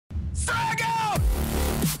Frag out!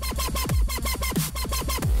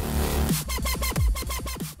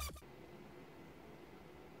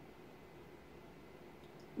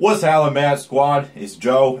 What's howlin', Mad Squad? It's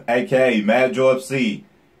Joe, aka Mad Joe FC.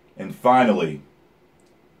 And finally,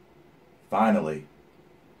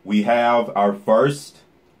 we have our first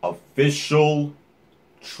official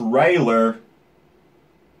trailer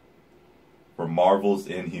for Marvel's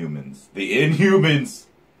Inhumans. The Inhumans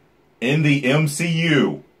in the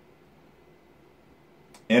MCU.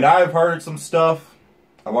 And I've heard some stuff.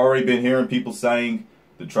 I've already been hearing people saying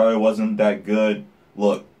the trailer wasn't that good.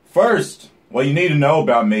 Look, first, what you need to know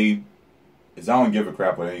about me is I don't give a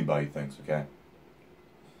crap what anybody thinks, okay?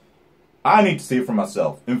 I need to see it for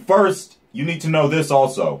myself. And first, you need to know this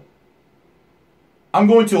also. I'm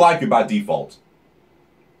going to like it by default.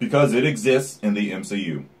 Because it exists in the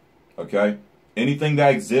MCU. Okay? Anything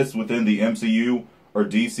that exists within the MCU or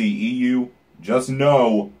DCEU, just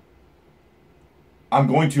know I'm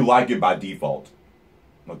going to like it by default.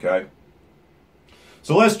 Okay?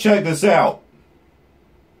 So let's check this out.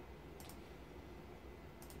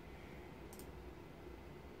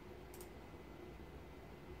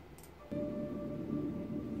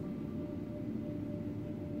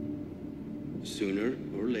 Sooner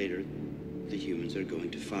or later, the humans are going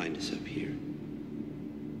to find us up here.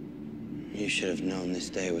 You should have known this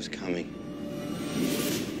day was coming.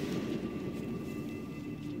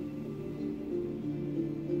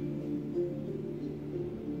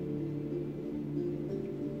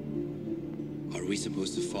 Are we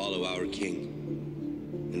supposed to follow our king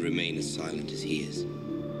and remain as silent as he is?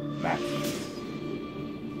 Max.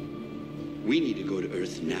 We need to go to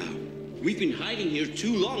Earth now. We've been hiding here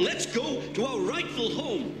too long. Let's go to our rightful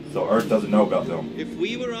home. So Earth doesn't know about them. If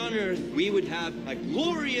we were on Earth, we would have a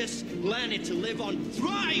glorious planet to live on,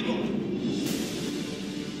 thrive on.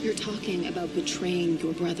 You're talking about betraying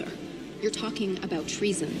your brother. You're talking about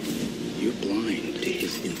treason. You're blind to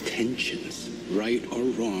his intentions. Right or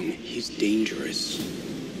wrong, he's dangerous.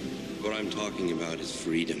 What I'm talking about is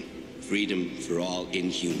freedom. Freedom for all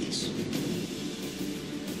Inhumans.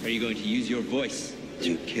 Are you going to use your voice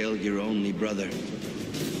to kill your only brother?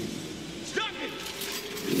 Stop it!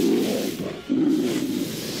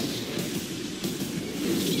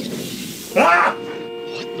 Ah!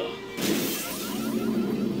 What the?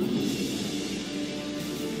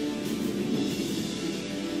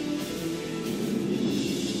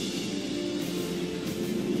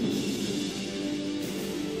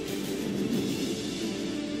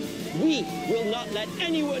 We will not let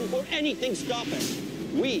anyone or anything stop us.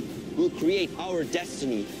 We will create our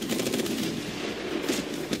destiny.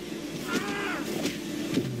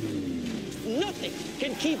 Nothing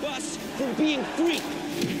can keep us from being free.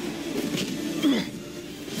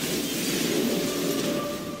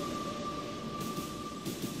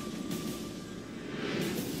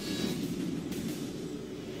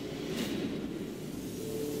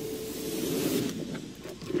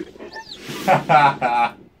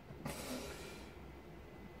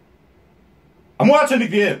 I'm watching it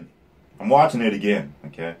again. I'm watching it again,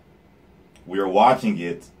 okay? We are watching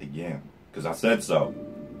it again, because I said so.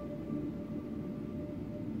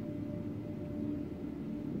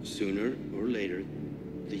 Sooner or later,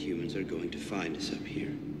 the humans are going to find us up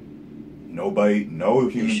here. No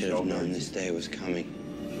humans. You should have known this day was coming.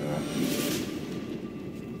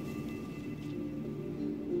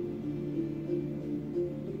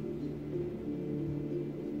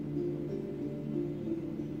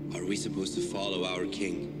 Are we supposed to follow our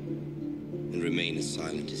king and remain as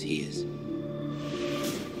silent as he is?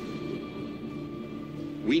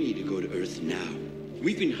 We need to go to Earth now.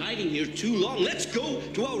 We've been hiding here too long. Let's go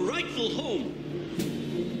to our rightful home.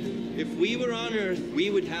 If we were on Earth, we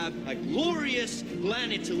would have a glorious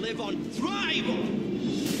planet to live on, thrive on.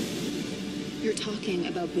 You're talking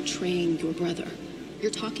about betraying your brother.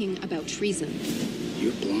 You're talking about treason.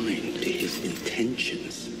 You're blind to his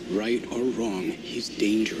intentions. Right or wrong, he's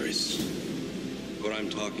dangerous. What I'm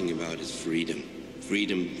talking about is freedom.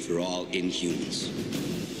 Freedom for all Inhumans.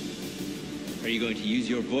 Are you going to use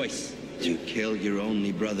your voice to kill your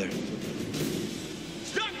only brother?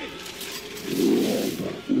 Stop it!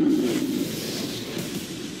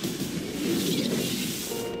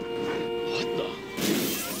 What the?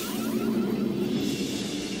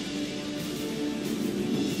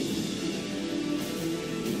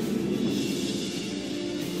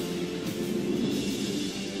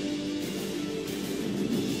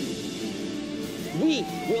 We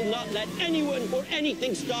will not let anyone or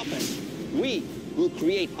anything stop us. We will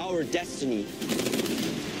create our destiny.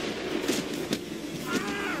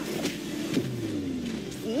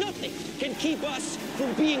 Nothing can keep us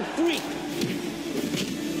from being free.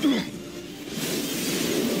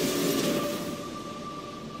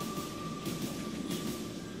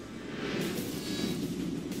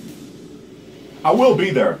 I will be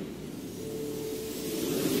there.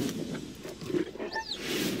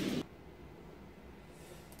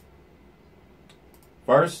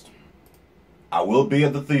 First, I will be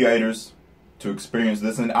at the theaters to experience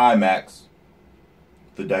this in IMAX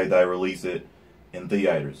the day they release it in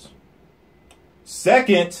theaters.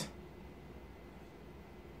 Second,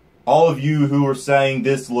 all of you who are saying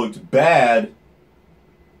this looked bad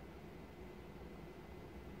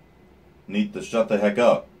need to shut the heck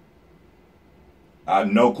up. I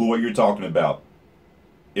have no clue what you're talking about.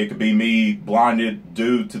 It could be me blinded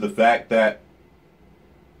due to the fact that...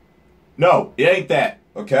 No, it ain't that,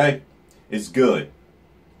 okay? It's good.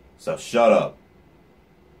 So shut up.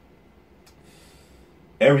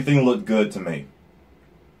 Everything looked good to me.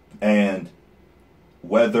 And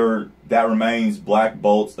whether that remains Black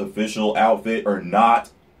Bolt's official outfit or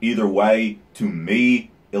not, either way, to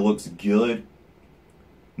me, it looks good.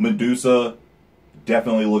 Medusa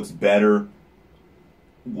definitely looks better,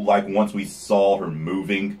 like once we saw her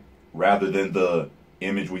moving, rather than the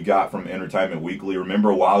image we got from Entertainment Weekly. Remember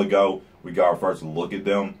a while ago, we got our first look at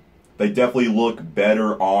them? They definitely look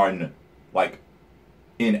better on, like,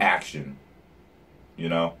 in action, you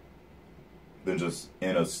know, than just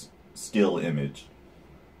in a still image.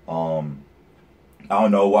 I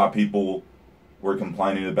don't know why people were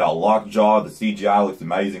complaining about LOCKJAW. The CGI looks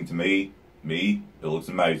amazing to me. It looks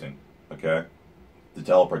amazing, okay? The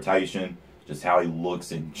teleportation, just how he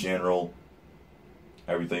looks in general,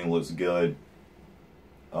 everything looks good.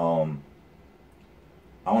 I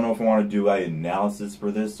don't know if I want to do an analysis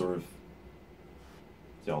for this or if...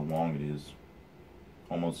 See how long it is.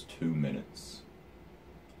 Almost 2 minutes.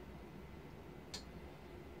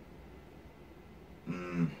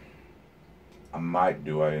 I might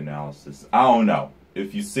do an analysis. I don't know.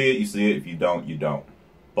 If you see it, you see it. If you don't, you don't.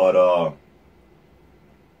 But,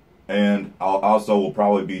 and I'll also will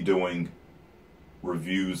probably be doing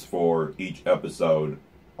reviews for each episode,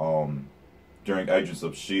 during Agents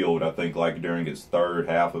of S.H.I.E.L.D. I think like during its third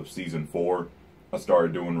half of season 4, I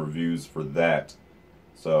started doing reviews for that.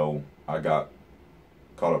 So I got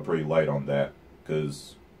caught up pretty late on that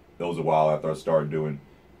because it was a while after I started doing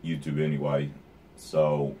YouTube anyway.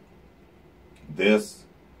 So this,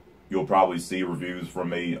 you'll probably see reviews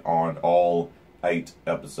from me on all 8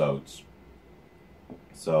 episodes.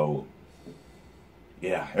 So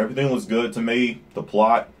yeah, everything looks good to me. The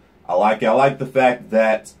plot, I like it. I like the fact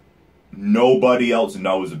that nobody else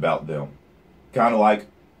knows about them. Kind of like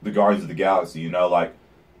the Guardians of the Galaxy, you know, like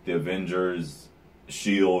the Avengers,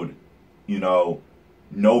 S.H.I.E.L.D., you know,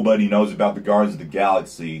 nobody knows about the Guardians of the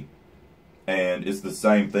Galaxy. And it's the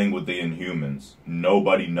same thing with the Inhumans.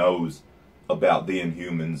 Nobody knows about the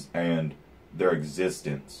Inhumans and their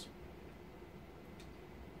existence.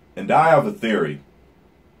 And I have a theory.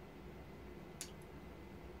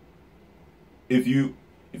 If you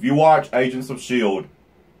watch Agents of S.H.I.E.L.D.,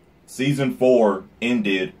 Season 4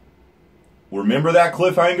 ended. Remember that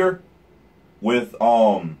cliffhanger with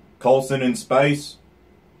Coulson in space?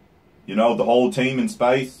 You know, the whole team in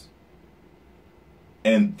space?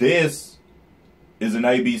 And this is an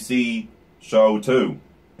ABC show too.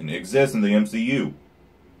 And it exists in the MCU.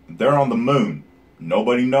 They're on the moon.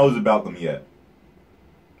 Nobody knows about them yet.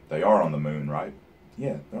 They are on the moon, right?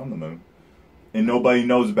 Yeah, they're on the moon. And nobody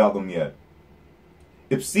knows about them yet.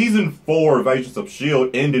 If Season 4 of Agents of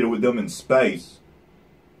S.H.I.E.L.D. ended with them in space,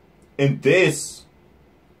 and this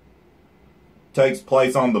takes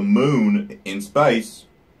place on the moon in space,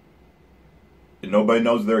 and nobody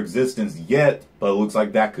knows their existence yet, but it looks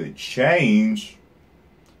like that could change,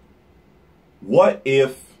 what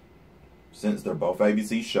if, since they're both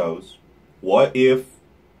ABC shows, what if,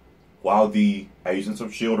 while the Agents of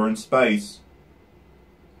S.H.I.E.L.D. are in space,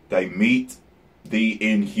 they meet the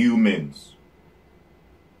Inhumans?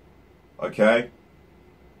 Okay?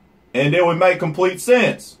 And it would make complete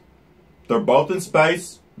sense. They're both in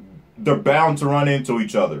space. They're bound to run into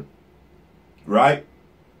each other. Right?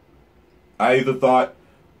 I either thought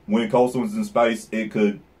when Coulson was in space, it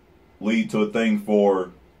could lead to a thing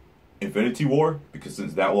for Infinity War, because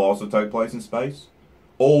since that will also take place in space.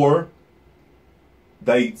 Or,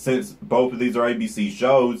 since both of these are ABC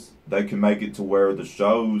shows, they can make it to where the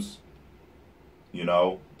shows, you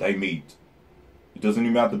know, they meet. It doesn't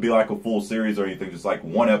even have to be like a full series or anything, just like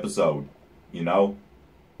one episode, you know?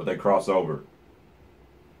 But they cross over.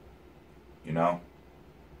 You know?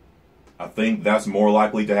 I think that's more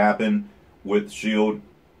likely to happen with S.H.I.E.L.D.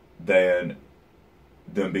 than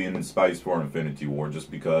them being in space for Infinity War,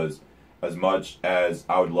 just because as much as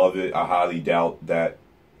I would love it, I highly doubt that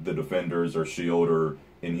the Defenders or S.H.I.E.L.D. or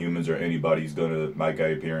Inhumans or anybody's going to make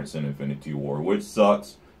an appearance in Infinity War, which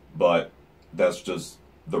sucks, but that's just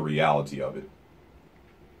the reality of it.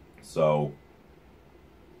 So,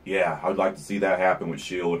 yeah, I would like to see that happen with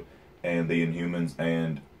S.H.I.E.L.D. and the Inhumans,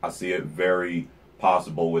 and I see it very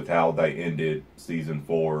possible with how they ended season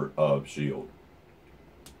 4 of S.H.I.E.L.D.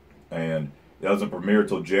 And it doesn't premiere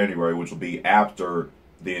till January, which will be after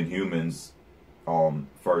the Inhumans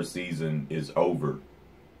first season is over.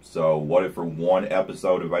 So what if for one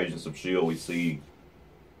episode of Agents of S.H.I.E.L.D. we see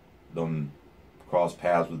them cross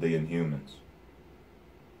paths with the Inhumans?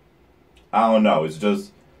 I don't know. It's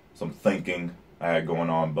just some thinking I had going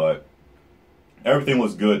on, but everything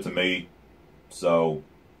looks good to me. So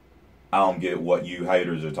I don't get what you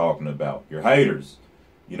haters are talking about. You're haters.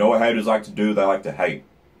 You know what haters like to do? They like to hate.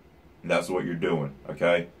 And that's what you're doing,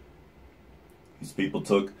 okay? These people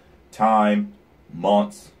took time,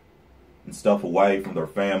 months, and stuff away from their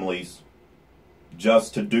families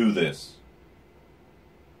just to do this.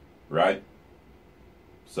 Right?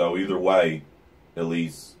 So either way, at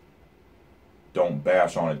least don't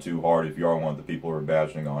bash on it too hard if you are one of the people who are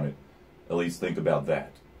bashing on it. At least think about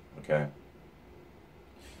that, okay?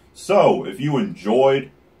 So, if you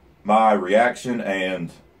enjoyed my reaction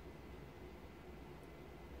and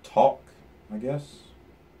talk, I guess.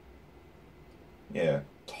 Yeah,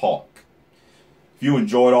 talk. If you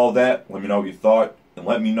enjoyed all that, let me know what you thought, and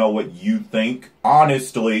let me know what you think,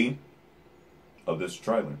 honestly, of this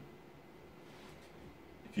trailer.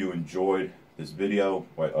 If you enjoyed this video,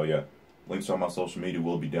 links on my social media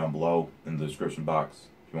will be down below in the description box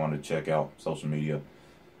if you want to check out social media.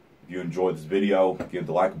 If you enjoyed this video, give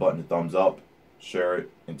the like button a thumbs up, share it,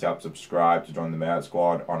 and tap subscribe to join the Mad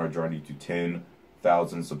Squad on our journey to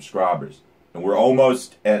 10,000 subscribers. And we're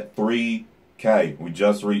almost at 3K. We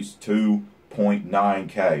just reached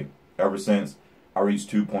 2.9K. Ever since I reached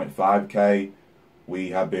 2.5K,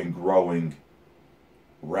 we have been growing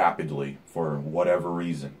rapidly for whatever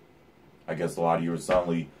reason. I guess a lot of you are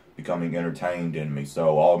suddenly becoming entertained in me.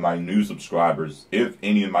 So all of my new subscribers, if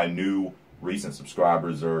any of my new recent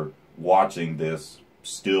subscribers are watching this,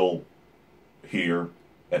 still here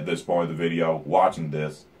at this point of the video, watching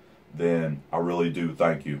this, then I really do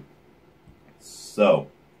thank you. So,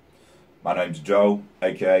 my name's Joe,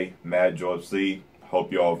 aka Mad Joe FC.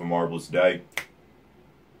 Hope you all have a marvelous day.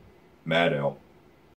 Mad out.